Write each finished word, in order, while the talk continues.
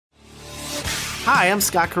Hi, I'm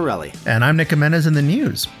Scott Corelli. And I'm Nick Jimenez in the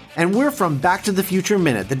news. And we're from Back to the Future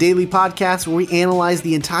Minute, the daily podcast where we analyze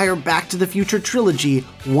the entire Back to the Future trilogy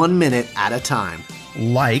 1 minute at a time.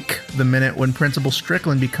 Like the minute when Principal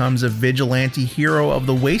Strickland becomes a vigilante hero of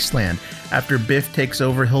the wasteland after Biff takes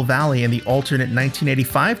over Hill Valley in the alternate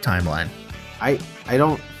 1985 timeline. I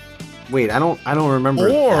don't remember.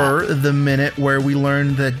 Or the minute where we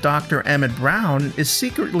learn that Dr. Emmett Brown is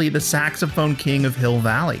secretly the saxophone king of Hill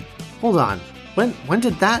Valley. Hold on. When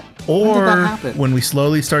did that happen? When we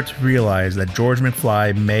slowly start to realize that George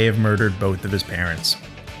McFly may have murdered both of his parents.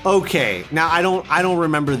 Okay, now I don't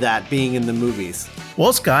remember that being in the movies.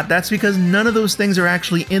 Well, Scott, that's because none of those things are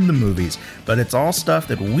actually in the movies, but it's all stuff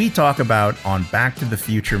that we talk about on Back to the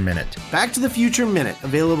Future Minute. Back to the Future Minute,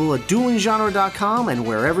 available at duelinggenre.com and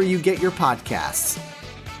wherever you get your podcasts.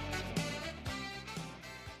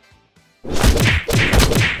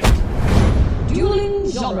 Dueling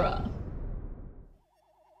Genre.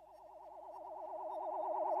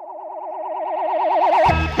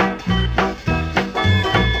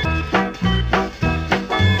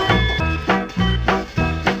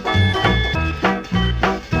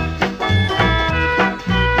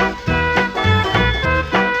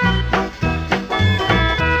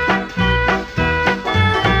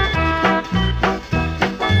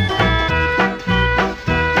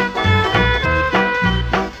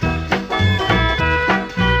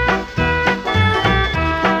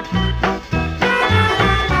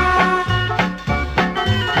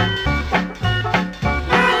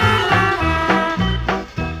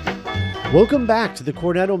 Welcome back to the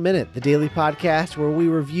Cornetto Minute, the daily podcast where we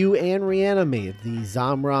review and reanimate the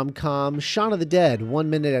Zom-Rom-Com Shaun of the Dead 1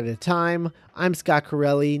 minute at a time. I'm Scott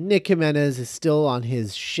Corelli. Nick Jimenez is still on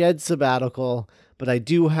his shed sabbatical, but I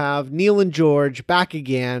do have Neil and George back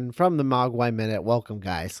again from the Mogwai Minute. Welcome,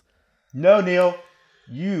 guys. No, Neil.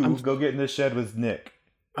 Go get in the shed with Nick.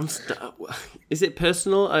 Is it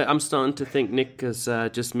personal? I'm starting to think Nick is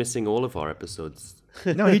just missing all of our episodes.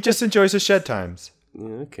 No, he just enjoys his shed times. Yeah,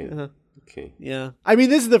 okay. Okay. Yeah. I mean,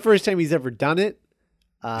 this is the first time he's ever done it.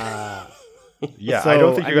 Yeah, so, I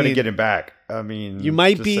don't think you're going to get him back. I mean, you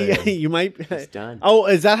might be. saying. You might. He's done. Oh,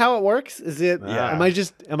 is that how it works? Is it? Yeah.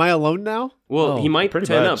 Am I alone now? Well, he might pretty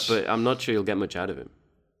turn much. up, but I'm not sure you'll get much out of him.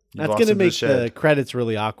 You That's lost going to him to make shed. the credits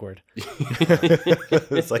really awkward.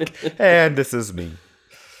 It's like, and this is me.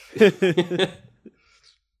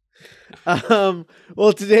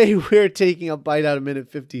 Well, today we're taking a bite out of minute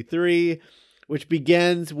 53, which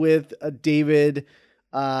begins with David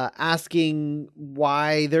asking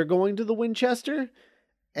why they're going to the Winchester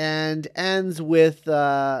and ends with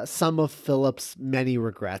some of Philip's many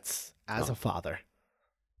regrets as a father.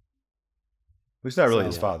 He's not really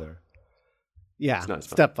his father. Yeah, He's not his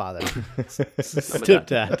stepfather.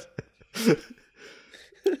 Stepdad.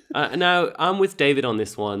 Now, I'm with David on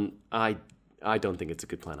this one. I don't think it's a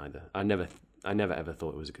good plan either. I never ever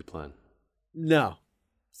thought it was a good plan. No.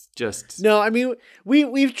 Just No, I mean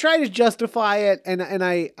we've tried to justify it, and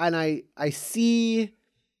I see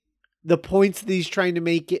the points that he's trying to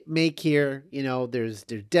make here. You know, there's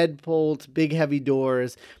deadpolt, it's big heavy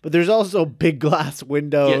doors, but there's also big glass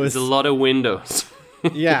windows. yeah, there's a lot of windows.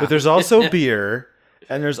 Yeah, But there's also beer,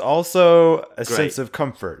 and there's also a sense of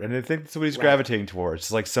comfort. And I think that's what he's gravitating towards.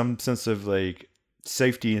 It's like some sense of like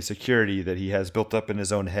safety and security that he has built up in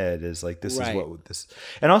his own head is like, this is what this,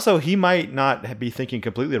 and also he might not be thinking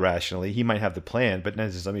completely rationally. He might have the plan, but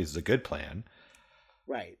necessarily it's a good plan.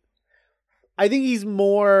 Right. I think he's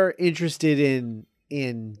more interested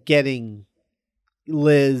in getting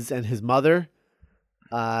Liz and his mother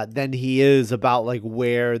than he is about like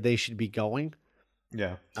where they should be going.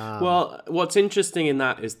 Yeah. Well, what's interesting in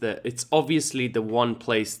that is that it's obviously the one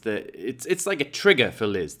place that it's like a trigger for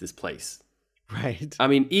Liz. This place. Right. I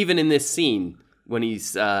mean, even in this scene, when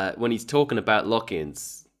he's talking about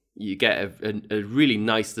lock-ins, you get a really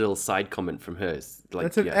nice little side comment from her. It's like,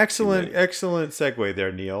 That's an excellent segue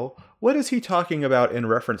there, Neil. What is he talking about in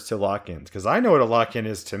reference to lock-ins? Because I know what a lock-in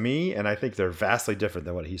is to me, and I think they're vastly different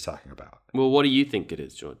than what he's talking about. Well, what do you think it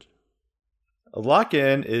is, George? A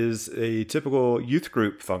lock-in is a typical youth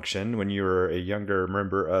group function when you're a younger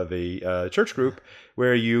member of a church group,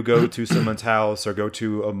 where you go to someone's house or go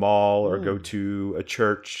to a mall or go to a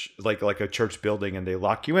church, like a church building, and they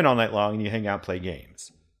lock you in all night long and you hang out and play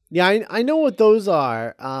games. Yeah, I know what those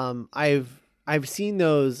are. I've seen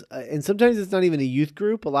those, and sometimes it's not even a youth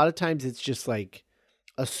group. A lot of times it's just like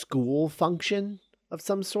a school function of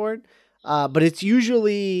some sort. But it's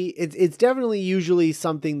definitely usually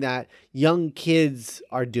something that young kids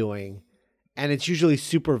are doing, and it's usually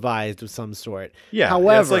supervised of some sort. Yeah,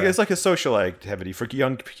 however, it's like a social activity for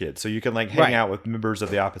young kids, so you can like hang out with members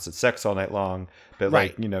of the opposite sex all night long, but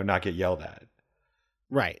like not get yelled at.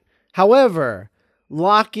 Right. However,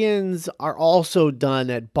 lock-ins are also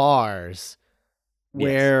done at bars,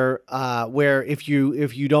 where if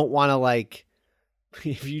you don't want to like,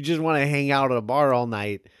 if you just want to hang out at a bar all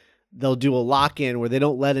night, they'll do a lock-in where they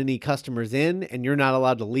don't let any customers in, and you're not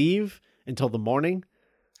allowed to leave until the morning.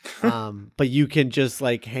 But you can just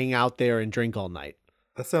like hang out there and drink all night.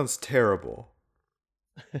 That sounds terrible.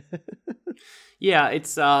 Yeah,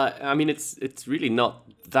 it's it's really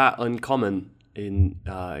not that uncommon in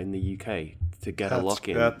the UK to get a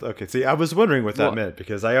lock-in. Okay, see, I was wondering what that meant,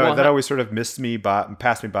 because that always sort of passed me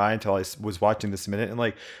by until I was watching this minute and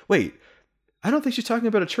like, wait, I don't think she's talking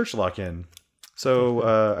about a church lock-in. So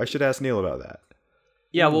I should ask Neil about that.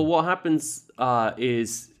 Yeah, well, what happens a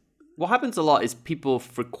lot is people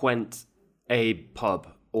frequent a pub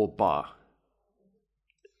or bar.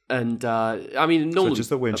 And normally such as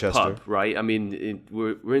the Winchester, a pub, right? I mean,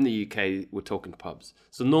 we're in the UK. We're talking pubs.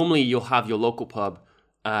 So normally you'll have your local pub,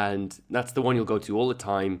 and that's the one you'll go to all the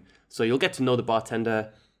time. So you'll get to know the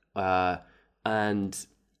bartender. And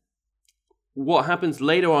what happens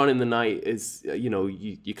later on in the night is,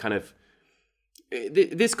 you kind of.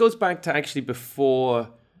 This goes back to actually before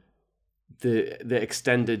the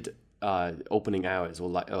extended opening hours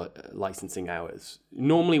or licensing hours.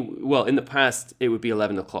 Normally, well, in the past, it would be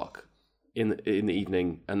 11 o'clock in the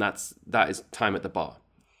evening, and that is time at the bar.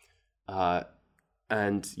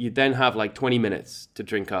 And you then have like 20 minutes to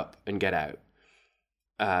drink up and get out.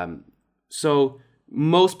 So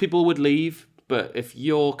most people would leave, but if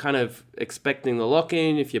you're kind of expecting the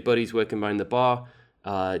lock-in, if your buddy's working behind the bar,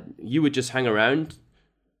 you would just hang around,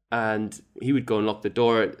 and he would go and lock the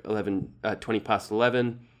door at 20 past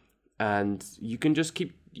 11. And you can just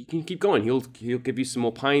keep going. He'll give you some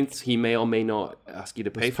more pints. He may or may not ask you to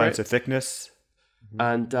pay for it. Pints of thickness.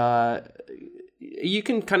 And you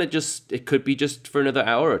can kind of it could be just for another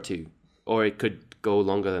hour or two, or it could go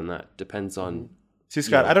longer than that. Depends on. See,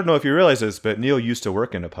 Scott, I don't know if you realize this, but Neil used to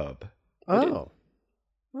work in a pub. Oh,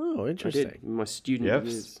 interesting. I did. My student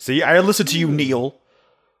years. See, I listened to you, Neil.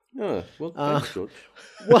 Oh, well, thanks, George.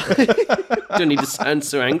 Don't need to sound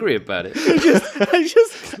so angry about it. I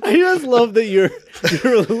just love that your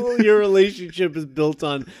relationship is built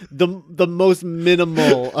on the most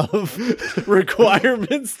minimal of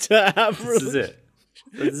requirements to have. This is it.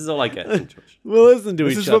 This is all I get from George. We'll listen to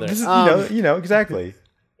each other. Exactly.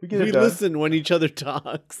 We listen when each other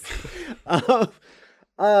talks.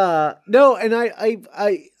 No, and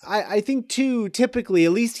I think too. Typically,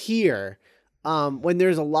 at least here. When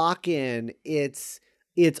there's a lock-in, it's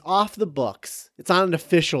off the books. It's not an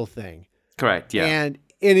official thing. Correct. Yeah. And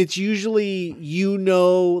it's usually,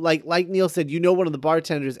 like Neil said, one of the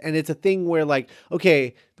bartenders, and it's a thing where like,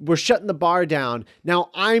 okay, we're shutting the bar down.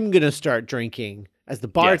 Now I'm going to start drinking as the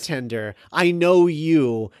bartender. Yes. I know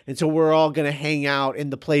you. And so we're all going to hang out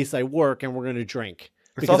in the place I work, and we're going to drink.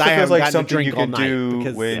 It also feels like something you can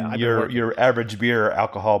do when your average beer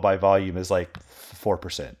alcohol by volume is like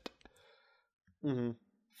 4%. Mm-hmm.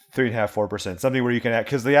 3.5%, 4%, something where you can,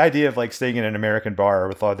 because the idea of like staying in an American bar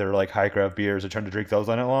with all their like high craft beers and trying to drink those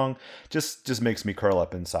all night long just makes me curl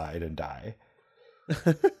up inside and die.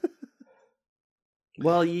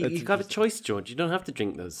 Well, you got a choice, George. You don't have to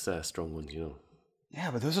drink those strong ones, Yeah,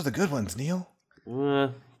 but those are the good ones, Neil.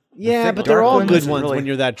 Yeah, but they're all good ones when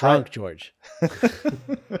you're that drunk, George.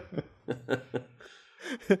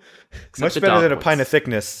 Much better than a pint of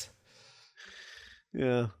thickness.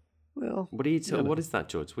 Yeah. Well, what is that,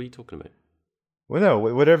 George? What are you talking about? Well, no,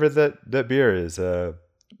 whatever that beer is.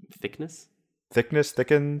 Thickness? Thickens?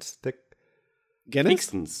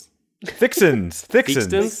 Guinness? Thicksons.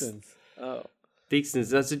 Oh.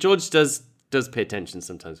 Thicksons. So George does pay attention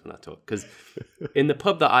sometimes when I talk, because in the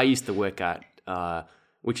pub that I used to work at,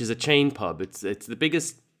 which is a chain pub, it's the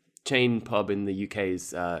biggest chain pub in the UK,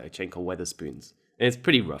 is a chain called Wetherspoons. And it's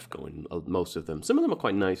pretty rough going, most of them. Some of them are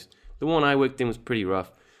quite nice. The one I worked in was pretty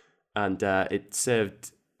rough. And it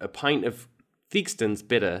served a pint of Theakston's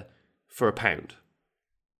bitter for £1.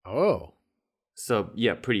 Oh. So,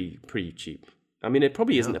 yeah, pretty cheap. I mean, it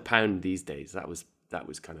probably isn't £1 these days. That was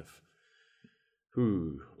kind of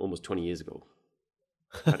almost 20 years ago.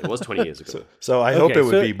 It was 20 years ago. So I hope it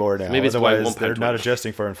would be more now. Maybe it's otherwise, they're not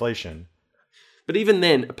adjusting for inflation. But even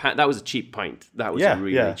then, that was a cheap pint. That was a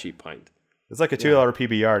really cheap pint. It's like a $2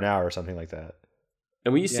 PBR now or something like that.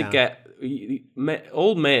 And we used to get,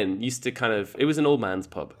 old men used to kind of, it was an old man's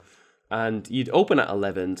pub. And you'd open at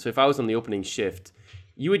 11. So if I was on the opening shift,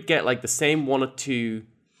 you would get like the same one or two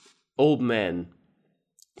old men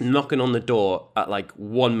knocking on the door at like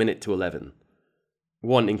 1 minute to 11,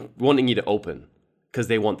 wanting you to open because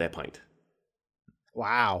they want their pint.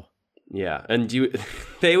 Wow. Yeah, and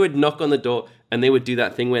they would knock on the door and they would do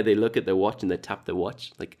that thing where they look at their watch and they tap their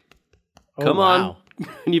watch, like, come on.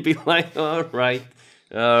 And you'd be like, all right,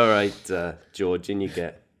 George, in you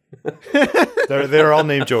get. They're all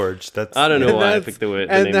named George. I don't know why I picked the word.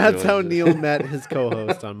 And that's how Neil met his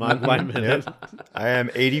co-host on Mod by Minute. I am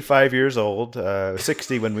 85 years old,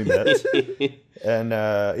 60 when we met,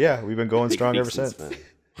 and we've been going strong ever since.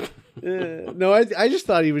 No, I just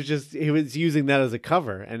thought he was using that as a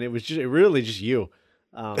cover, and it was really just you,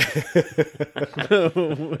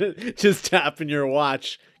 just tapping your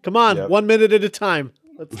watch. Come on, 1 minute at a time.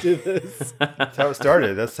 Let's do this. That's how it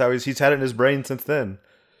started. That's how he's had it in his brain since then.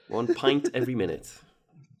 1 pint every minute.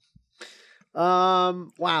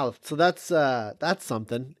 Wow. So that's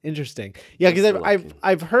something interesting. Yeah, because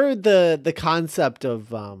I've heard the concept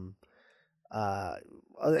of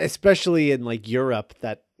especially in like Europe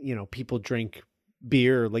that people drink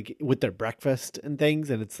beer like with their breakfast and things,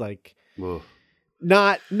 and it's like whoa.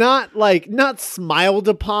 Not smiled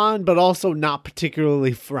upon, but also not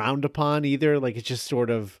particularly frowned upon either. Like it's just sort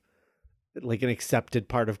of like an accepted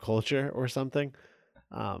part of culture or something.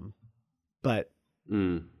 But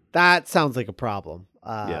that sounds like a problem.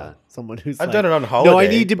 Someone who's I've done it on holiday. No, I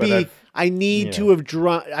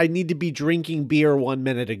need to be drinking beer 1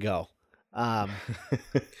 minute ago.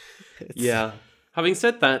 Yeah. Having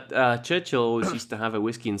said that, Churchill always used to have a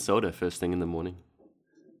whiskey and soda first thing in the morning.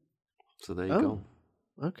 So there you go.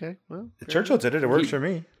 Okay. Well, Churchill did it. It works for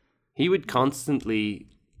me. He would constantly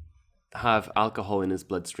have alcohol in his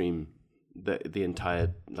bloodstream the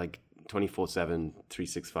entire 24/7,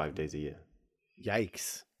 365 days a year.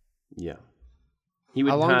 Yikes! Yeah, he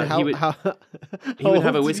would. How long? He would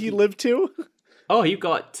have a whiskey. Did he live to? Oh, he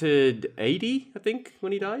got to 80, I think,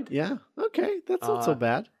 when he died. Yeah. Okay, that's not so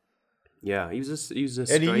bad. Yeah, he was a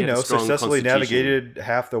and he successfully navigated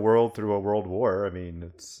half the world through a world war. I mean,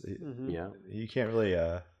 it's you can't really.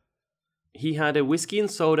 He had a whiskey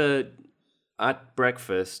and soda at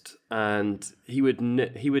breakfast, and he would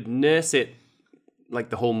nurse it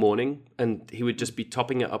like the whole morning, and he would just be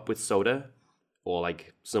topping it up with soda, or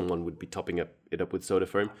like someone would be topping it up with soda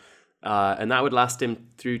for him, and that would last him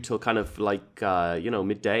through till kind of like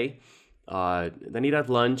midday. Then he'd have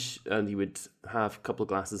lunch, and he would have a couple of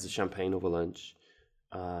glasses of champagne over lunch,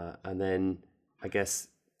 and then I guess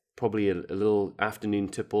probably a little afternoon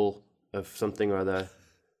tipple of something or other,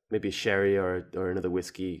 maybe a sherry or another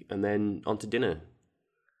whiskey, and then on to dinner.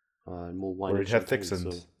 More wine. Or he'd have fixins.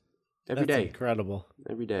 So every day. Incredible.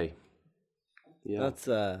 Every day. Yeah,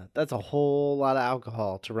 that's a whole lot of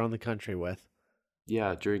alcohol to run the country with.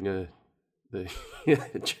 Yeah, during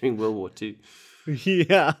during World War II.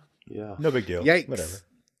 Yeah. Yeah. No big deal. Yikes. Whatever.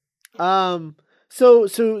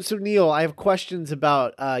 So Neil, I have questions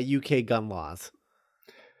about UK gun laws.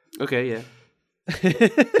 Okay, yeah.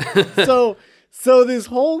 So this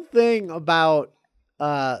whole thing about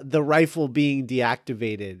the rifle being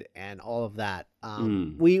deactivated and all of that,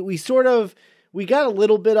 we got a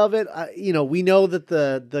little bit of it. We know that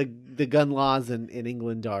the gun laws in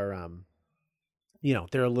England are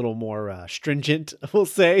they're a little more stringent, we'll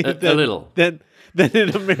say, than in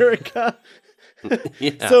America.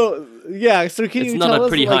 Yeah. So can it's you not tell a us,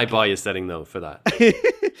 pretty high bar you're setting though for that.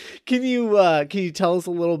 Can you tell us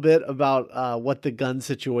a little bit about what the gun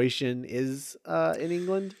situation is in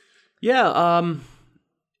England? Yeah,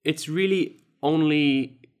 it's really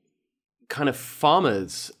only kind of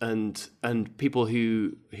farmers and people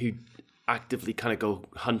who actively kind of go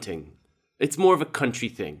hunting. It's more of a country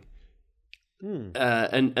thing.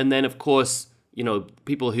 And then of course,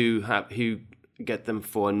 people who get them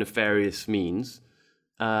for nefarious means,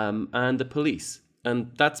 and the police,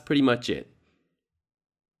 and that's pretty much it.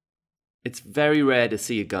 It's very rare to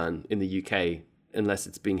see a gun in the UK unless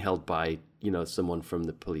it's being held by someone from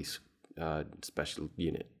the police special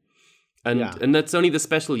unit, and that's only the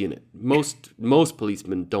special unit. Most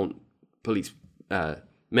policemen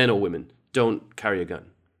men or women don't carry a gun.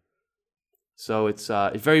 So it's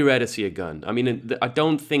very rare to see a gun. I mean, I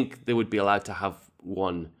don't think they would be allowed to have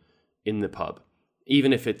one in the pub,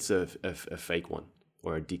 even if it's a fake one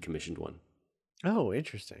or a decommissioned one. Oh,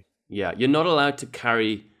 interesting. Yeah, you're not allowed to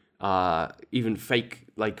carry even fake,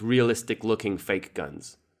 like realistic looking fake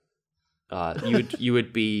guns. You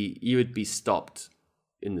would be stopped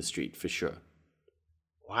in the street for sure.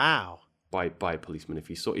 Wow. By a policeman if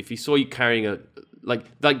he saw you carrying a like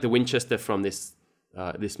the Winchester from this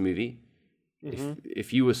movie. Mm-hmm.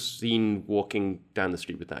 If you were seen walking down the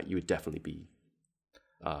street with that, you would definitely be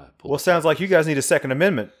pulled. Well, sounds like you guys need a Second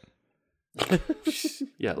Amendment.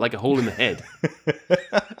 Yeah, like a hole in the head.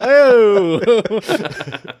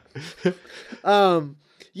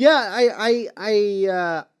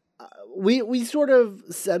 We sort of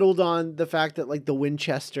settled on the fact that like the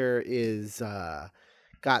Winchester is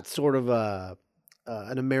got sort of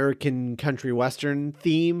an American country western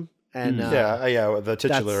theme, and the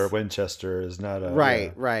titular Winchester is not a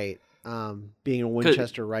right. Being a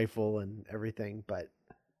Winchester rifle and everything, but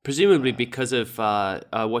presumably because of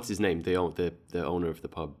what's his name, the owner of the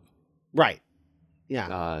pub, right?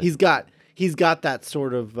 Yeah, he's got that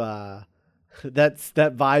sort of that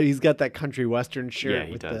vibe. He's got that country western shirt. Yeah,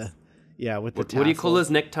 he does. With the what do you call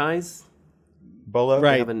those neckties? Bolo,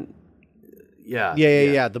 right?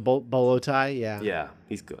 Yeah. The bolo tie. Yeah,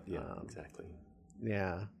 he's good. Yeah, exactly.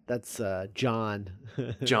 Yeah, that's John.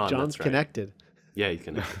 John's right. Connected. Yeah, he's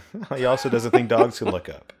connected. He also doesn't think dogs can look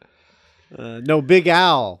up. No, Big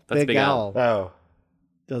Al. That's Big Al. Oh.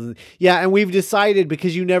 Doesn't. Yeah, and we've decided,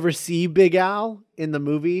 because you never see Big Al in the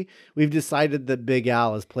movie, we've decided that Big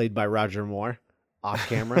Al is played by Roger Moore off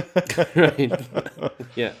camera. Right.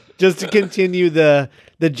 Yeah. Just to continue the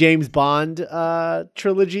James Bond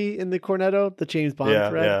trilogy in the Cornetto, the James Bond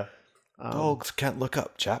thread. Yeah. Dogs can't look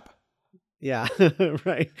up, chap. Yeah,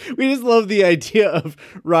 right. We just love the idea of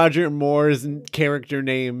Roger Moore's character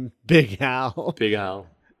name, Big Al. Big Al.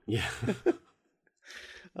 Yeah.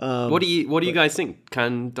 What do you guys think?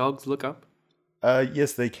 Can dogs look up?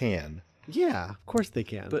 Yes, they can. Yeah, of course they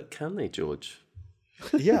can. But can they, George?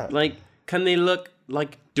 Yeah. Like, can they look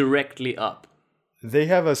like directly up? They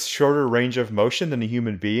have a shorter range of motion than a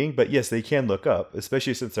human being, but yes, they can look up,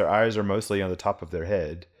 especially since their eyes are mostly on the top of their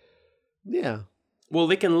head. Yeah. Well,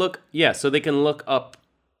 they can look. Yeah, so they can look up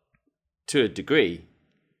to a degree,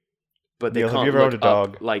 but they Neil, can't have you ever look owned a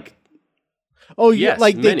dog? up like. Oh, yeah, yes,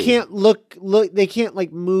 like many. they can't look. They can't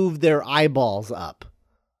like move their eyeballs up.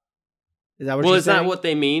 Is that what you're is saying? that what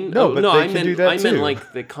they mean? No, but they can do that I meant too.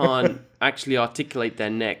 like they can't actually articulate their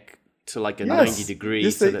neck to like a 90 degrees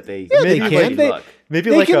Yes, so that they they actually can. They- look. Maybe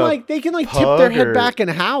They like can a tip their pug head or- back and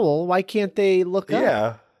howl. Why can't they look up?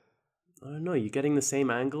 Yeah. I don't know. You're getting the same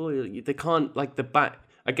angle. They can't like the back.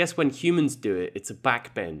 I guess when humans do it, it's a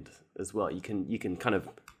back bend as well. You can kind of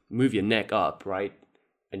move your neck up, right?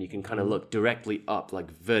 And you can kind of look directly up, like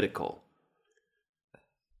vertical.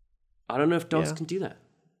 I don't know if dogs can do that.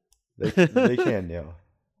 They can, yeah.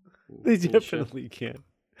 They definitely can.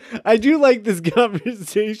 I do like this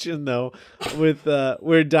conversation though, with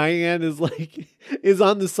where Diane is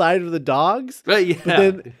on the side of the dogs. Right? Yeah. But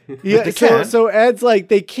then, yeah. They can. So Ed's like,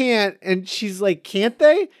 they can't, and she's like, can't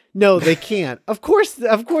they? No, they can't. Of course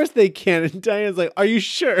they can. And Diane's like, are you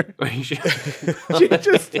sure? Are you sure? She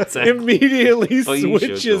just Exactly. immediately Are you sure,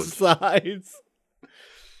 switches George? sides.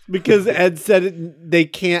 Because Ed said they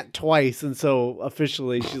can't twice, and so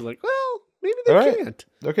officially she's like, well, maybe they All right. can't.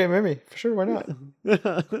 Okay, maybe. For sure, why not?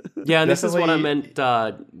 Yeah, and this is what I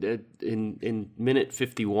Definitely- meant in minute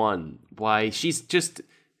 51. Why she's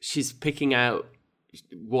picking out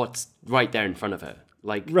what's right there in front of her.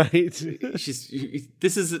 Like, Right.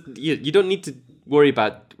 you don't need to worry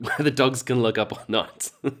about whether dogs can look up or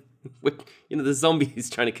not. The zombie is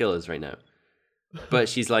trying to kill us right now. But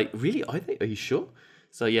she's like, really? Are they? Are you sure?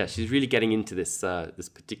 So yeah, she's really getting into this this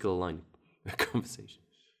particular line of conversation.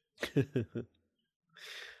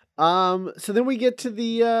 So then we get to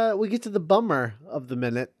the bummer of the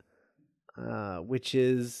minute, which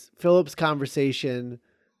is Philip's conversation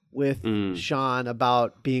with Sean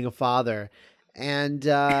about being a father. And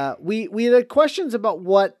we had questions about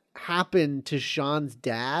what happened to Sean's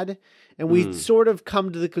dad, and we sort of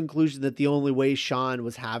come to the conclusion that the only way Sean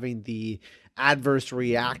was having the adverse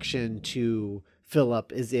reaction to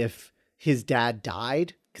Philip is if his dad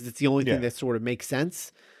died, because it's the only thing that sort of makes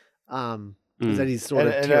sense. Is that he's sort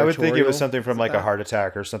of And I would think it was territorial. something from like a heart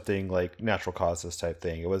attack or something like natural causes type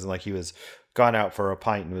thing. It wasn't like he was gone out for a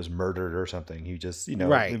pint and was murdered or something. He just,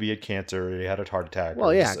 Right. maybe he had cancer or he had a heart attack.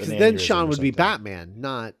 Well, or yeah, just because an then aneurysm Sean or would be something. Batman,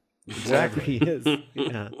 not whatever Exactly. he is.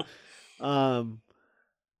 Yeah.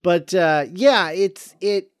 But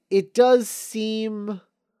it does seem.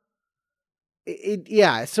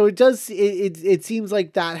 So it does. It seems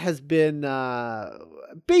like that has been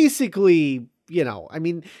basically. I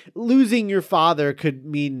mean, losing your father could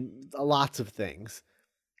mean lots of things.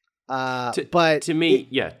 But To me,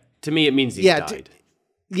 it means he's died.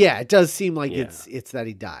 it does seem like Yeah. it's that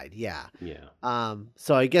he died. Yeah. Yeah,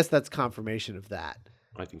 So I guess that's confirmation of that.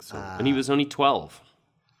 I think so. And he was only 12.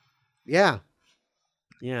 Yeah.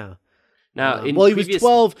 Yeah. Now, in he previous, was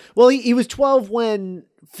 12. Well, he was 12 when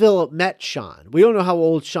Philip met Sean. We don't know how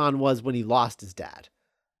old Sean was when he lost his dad.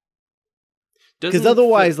 Because doesn't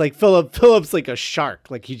otherwise, like Philip's like a shark.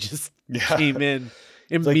 Like he just came in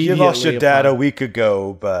It's like, immediately. you lost your dad a upon- week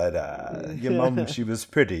ago, but your mom, she was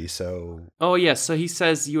pretty, so... Oh, yeah. So he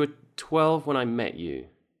says you were 12 when I met you.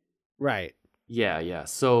 Right. Yeah.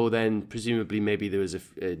 So then presumably maybe there was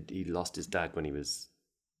he lost his dad when he was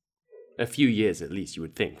a few years at least, you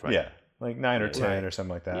would think, right? Yeah, like 9 or 10 or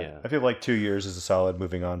something like that. Yeah. I feel like 2 years is a solid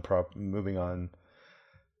moving on.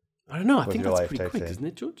 I don't know. I With think your that's life pretty type quick, thing. isn't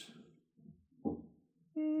it, George?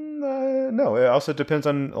 No, it also depends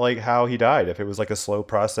on like how he died. If it was like a slow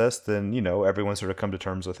process, then everyone sort of come to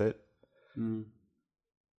terms with it.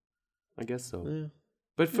 I guess so. Yeah.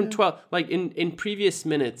 But from 12, like in previous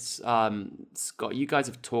minutes, Scott, you guys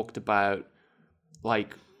have talked about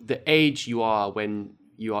like the age you are when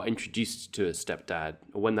you are introduced to a stepdad,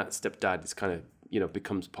 or when that stepdad is kind of,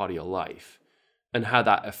 becomes part of your life, and how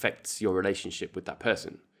that affects your relationship with that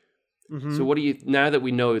person. Mm-hmm. So now that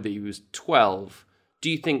we know that he was 12,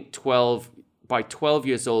 do you think by 12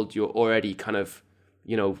 years old, you're already kind of,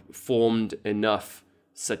 formed enough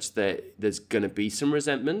such that there's going to be some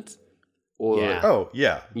resentment? Or, Yeah. Oh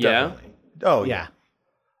yeah, definitely. Oh Yeah.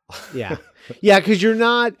 Yeah. Yeah, because you're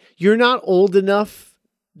not old enough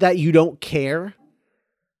that you don't care.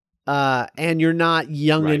 And you're not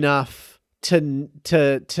young Right. enough to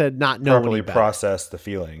not know properly any better. process the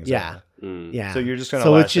feelings. Yeah. Yeah. So you're just going to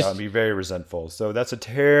So it's lash just- out and be very resentful. So that's a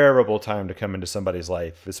terrible time to come into somebody's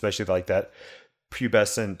life, especially like that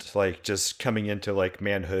pubescent, like just coming into like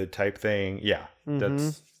manhood type thing. Yeah,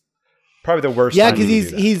 that's probably the worst. Yeah, time because you can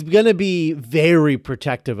do that. he's gonna be very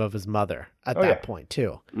protective of his mother at that yeah. point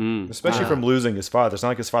too. Especially from losing his father. It's not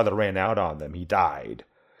like his father ran out on them; he died.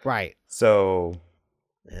 Right. So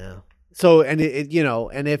Yeah. So and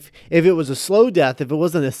and if it was a slow death, if it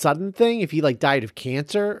wasn't a sudden thing, if he like died of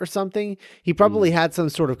cancer or something, he probably had some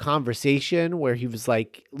sort of conversation where he was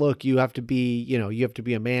like, "Look, you have to be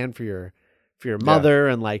a man for your mother,"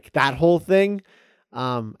 and like that whole thing.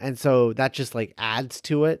 And so that just like adds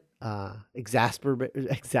to it,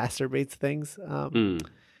 exacerbates things.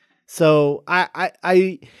 So but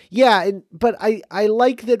I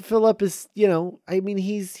like that Philip is,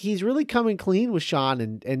 he's really coming clean with Sean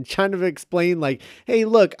and trying to explain like, hey,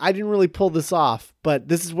 look, I didn't really pull this off, but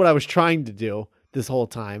this is what I was trying to do this whole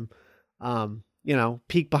time.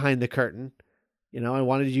 Peek behind the curtain. I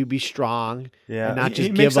wanted you to be strong and not just he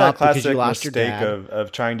give makes that up because you classic lost your mistake dad.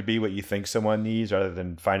 of trying to be what you think someone needs rather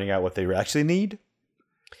than finding out what they actually need,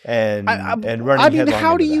 and running headlong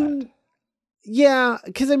how do into you? that. Yeah,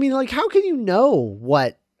 because like, how can you know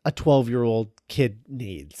what a 12-year-old kid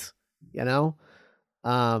needs? That's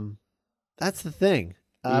the thing.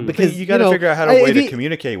 Because you got to figure out how to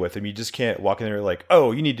communicate with him. You just can't walk in there like,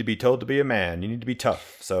 oh, you need to be told to be a man. You need to be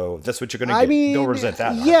tough. So that's what you're going to get. Don't resent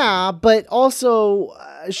that. Yeah, but also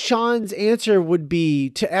Sean's answer would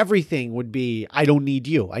be to everything would be, I don't need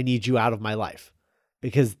you. I need you out of my life,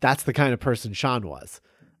 because that's the kind of person Sean was,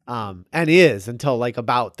 and is until like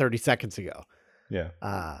about 30 seconds ago.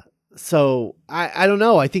 Yeah. So I don't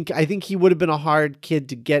know. I think he would have been a hard kid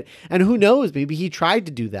to get, and who knows, maybe he tried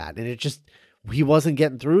to do that and he wasn't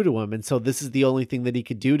getting through to him. And so this is the only thing that he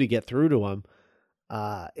could do to get through to him,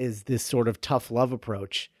 is this sort of tough love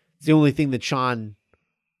approach. It's the only thing that Sean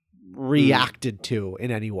reacted to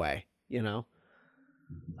in any way, Yeah.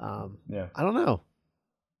 I don't know.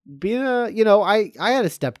 Being I had a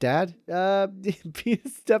stepdad, being a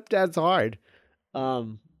stepdad's hard.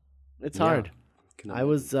 It's hard. I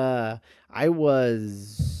was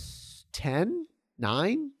 10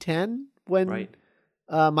 when Right.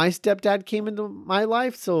 my stepdad came into my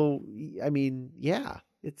life. So,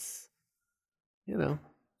 it's, And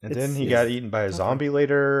then he got eaten by a zombie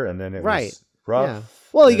later, and then it was rough. Yeah.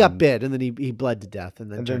 Well, he got bit, and then he bled to death,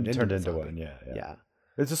 and then turned into one. Yeah. Yeah.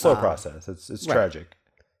 It's a slow process. It's tragic.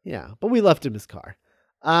 Yeah, but we left him his car.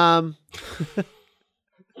 Like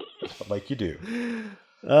you do.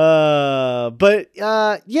 But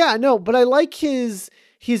I like his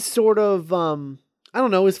sort of I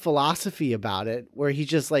don't know, his philosophy about it, where he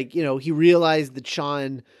just like, he realized that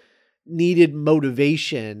Sean needed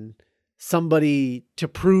motivation, somebody to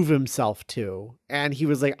prove himself to, and he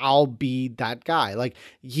was like, I'll be that guy. Like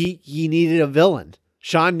he needed a villain.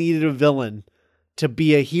 Sean needed a villain to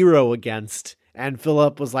be a hero against, and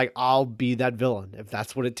Philip was like, I'll be that villain if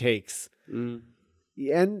that's what it takes.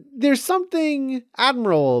 And there's something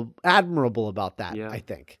admirable about that, I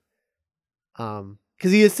think.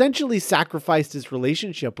 Because he essentially sacrificed his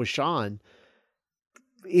relationship with Sean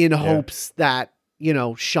in hopes that,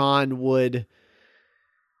 Sean would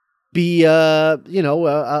be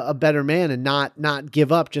a better man and not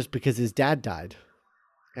give up just because his dad died.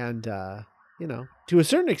 And to a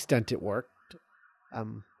certain extent it worked.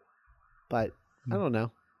 But I don't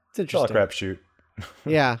know. It's interesting. It's all a crapshoot.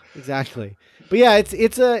 Yeah, exactly. But yeah,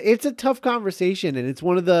 it's a tough conversation, and it's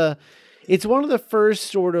one of the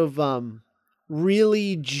first sort of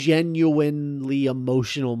really genuinely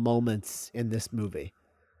emotional moments in this movie.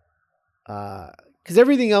 Because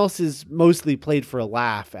everything else is mostly played for a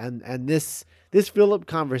laugh, and this Philip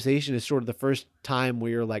conversation is sort of the first time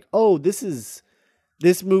where you're like, oh, this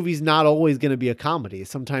movie's not always going to be a comedy.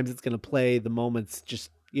 Sometimes it's going to play the moments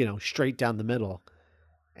just, straight down the middle.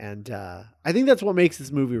 And I think that's what makes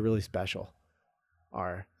this movie really special.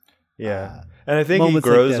 And I think he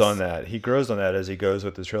grows on that. He grows on that as he goes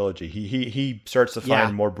with the trilogy. He starts to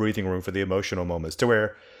find more breathing room for the emotional moments to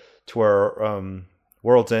where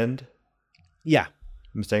World's End. Yeah.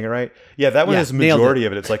 I'm saying it right? Yeah, that one is majority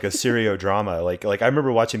of it. It's like a serial drama. Like I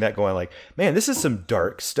remember watching that going like, man, this is some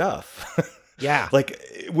dark stuff. Yeah. Like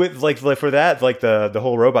for that, like the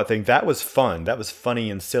whole robot thing, that was fun. That was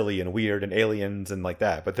funny and silly and weird and aliens and like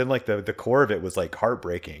that. But then like the core of it was like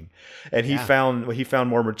heartbreaking. And he found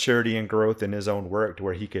more maturity and growth in his own work to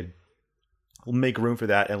where he could make room for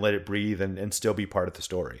that and let it breathe and still be part of the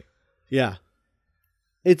story. Yeah.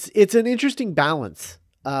 It's an interesting balance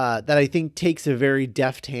that I think takes a very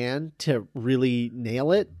deft hand to really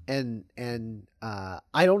nail it. And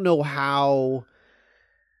I don't know how.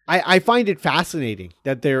 I find it fascinating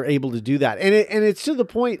that they're able to do that. And it's to the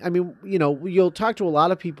point, I mean, you'll talk to a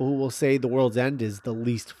lot of people who will say The World's End is the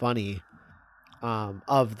least funny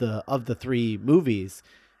of the three movies.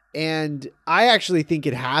 And I actually think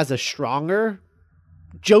it has a stronger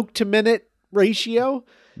joke to minute ratio.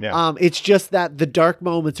 Yeah. It's just that the dark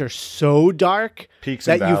moments are so dark. Peaks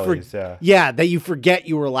and valleys, that you forget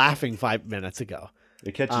you were laughing 5 minutes ago.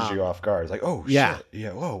 It catches you off guard. It's like, oh, yeah. shit.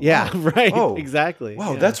 Yeah, whoa. Yeah, whoa, right. whoa, exactly.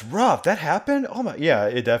 Whoa, yeah. That's rough. That happened? Oh, my. Yeah,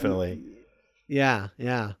 it definitely. Yeah.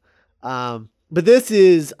 But this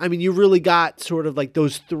is, I mean, you really got sort of like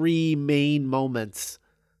those three main moments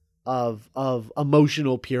of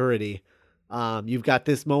emotional purity. You've got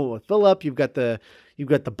this moment with Philip. You've got the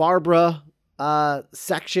Barbara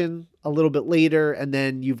section a little bit later, and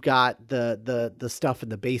then you've got the stuff in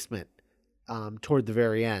the basement toward the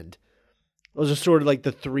very end. Those are sort of like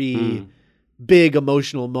the three big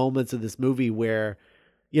emotional moments of this movie where,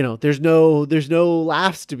 there's no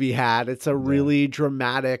laughs to be had. It's a really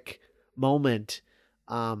dramatic moment.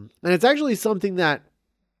 And it's actually something that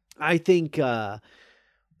I think, I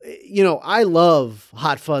love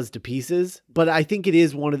Hot Fuzz to pieces, but I think it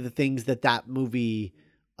is one of the things that movie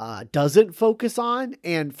doesn't focus on.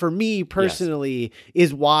 And for me personally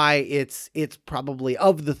is why it's probably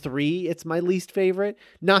of the three, it's my least favorite.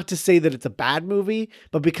 Not to say that it's a bad movie,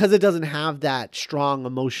 but because it doesn't have that strong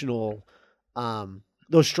emotional,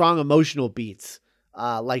 those strong emotional beats,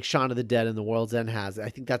 like Shaun of the Dead and The World's End has. I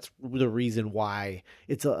think that's the reason why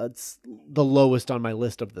it's the lowest on my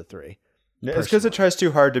list of the three. It's because it tries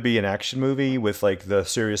too hard to be an action movie with like the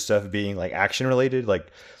serious stuff being like action related,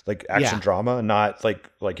 like action drama, not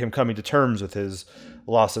like him coming to terms with his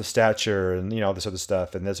loss of stature and all this other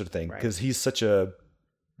stuff and that sort of thing. Because he's such a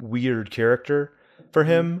weird character for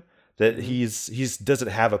him that he's doesn't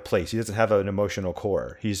have a place. He doesn't have an emotional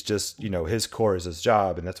core. He's just his core is his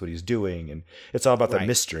job and that's what he's doing, and it's all about the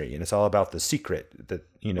mystery and it's all about the secret that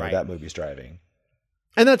that movie's driving.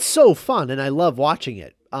 And that's so fun, and I love watching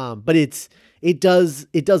it. But it does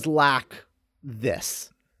lack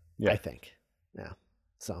this, I think. Yeah.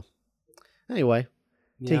 So anyway,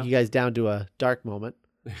 take you guys down to a dark moment.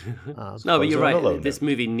 No, but you're right. This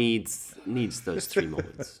movie needs those three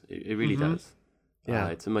moments. It really does. Yeah.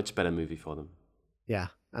 It's a much better movie for them. Yeah,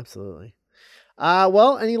 absolutely.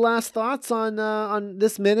 Well, any last thoughts on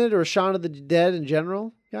this minute or Shaun of the Dead in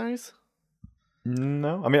general, guys?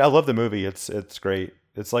 No, I mean, I love the movie. It's great.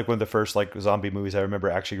 It's like one of the first like zombie movies I remember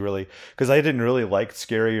actually really, because I didn't really like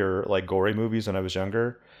scary or like gory movies when I was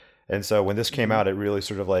younger. And so when this came out, it really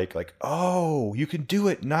sort of like, oh, you can do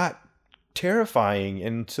it not terrifying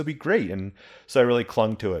and still be great. And so I really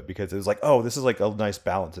clung to it because it was like, oh, this is like a nice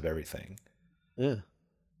balance of everything. Yeah.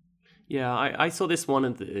 Yeah, I saw this one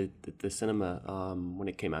at the cinema when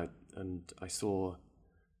it came out, and I saw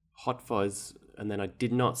Hot Fuzz, and then I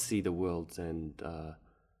did not see The World's End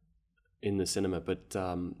in the cinema, but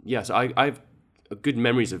so I've good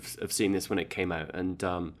memories of seeing this when it came out, and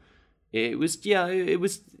it was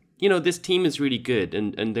this team is really good,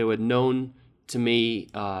 and they were known to me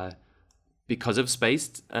because of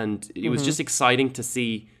Spaced, and it was just exciting to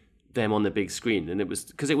see them on the big screen, and it was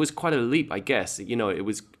because it was quite a leap, I guess. It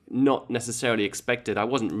was not necessarily expected. I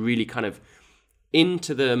wasn't really kind of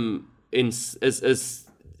into them and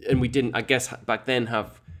we didn't, I guess, back then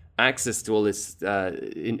have access to all this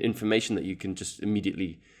information that you can just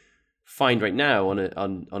immediately find right now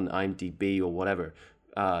on IMDb or whatever.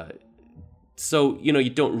 So, you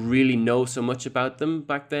don't really know so much about them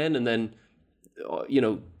back then. And then,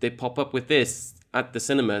 they pop up with this at the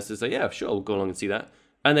cinema. So it's like, yeah, sure, I'll go along and see that.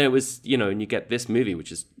 And then it was, and you get this movie,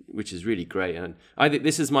 which is really great. And I think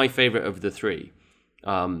this is my favorite of the three.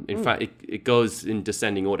 In fact, it goes in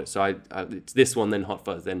descending order. So it's this one, then Hot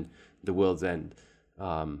Fuzz, then The World's End.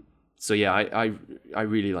 So yeah, I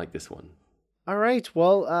really like this one. All right.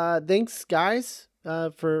 Well, thanks guys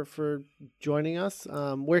for joining us.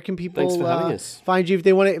 Where can people Thanks for having us. Find you if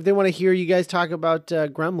they want to hear you guys talk about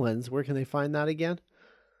Gremlins? Where can they find that again?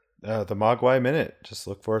 The Mogwai Minute. Just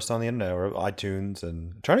look for us on the internet or iTunes,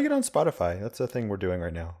 and I'm trying to get on Spotify. That's a thing we're doing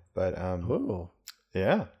right now. But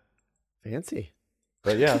yeah, fancy.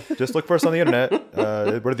 But yeah, just look for us on the internet.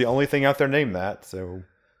 We're the only thing out there named that. So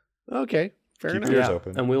okay, fair enough. Keep your ears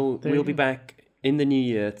open. And we'll be back in the new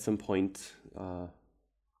year at some point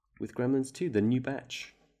with Gremlins 2, the new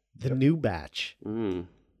batch. The new batch.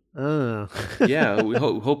 Yeah, we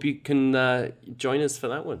hope you can join us for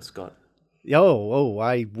that one, Scott.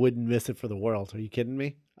 I wouldn't miss it for the world. Are you kidding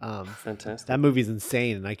me? Fantastic. That movie's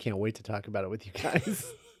insane, and I can't wait to talk about it with you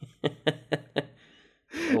guys.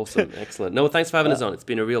 Awesome, excellent. No, thanks for having us on. It's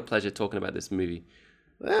been a real pleasure talking about this movie.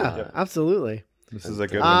 Yeah, absolutely. This is a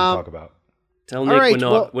good one to talk about. Tell Nick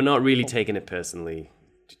we're not really taking it personally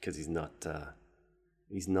because he's not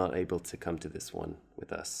able to come to this one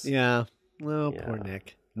with us. Yeah. Well, poor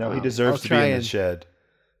Nick. No, he deserves to be in the shed.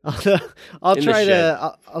 I'll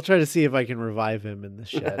try to see if I can revive him in the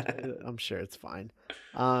shed. I'm sure it's fine.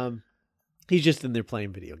 He's just in there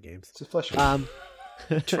playing video games. It's a flesh.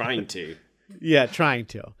 Trying to. Yeah, trying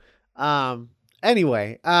to.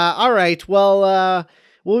 Anyway, all right. Well,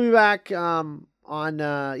 we'll be back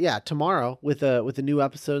tomorrow with a new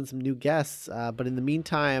episode and some new guests. But in the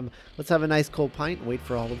meantime, let's have a nice cold pint and wait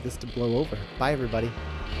for all of this to blow over. Bye, everybody.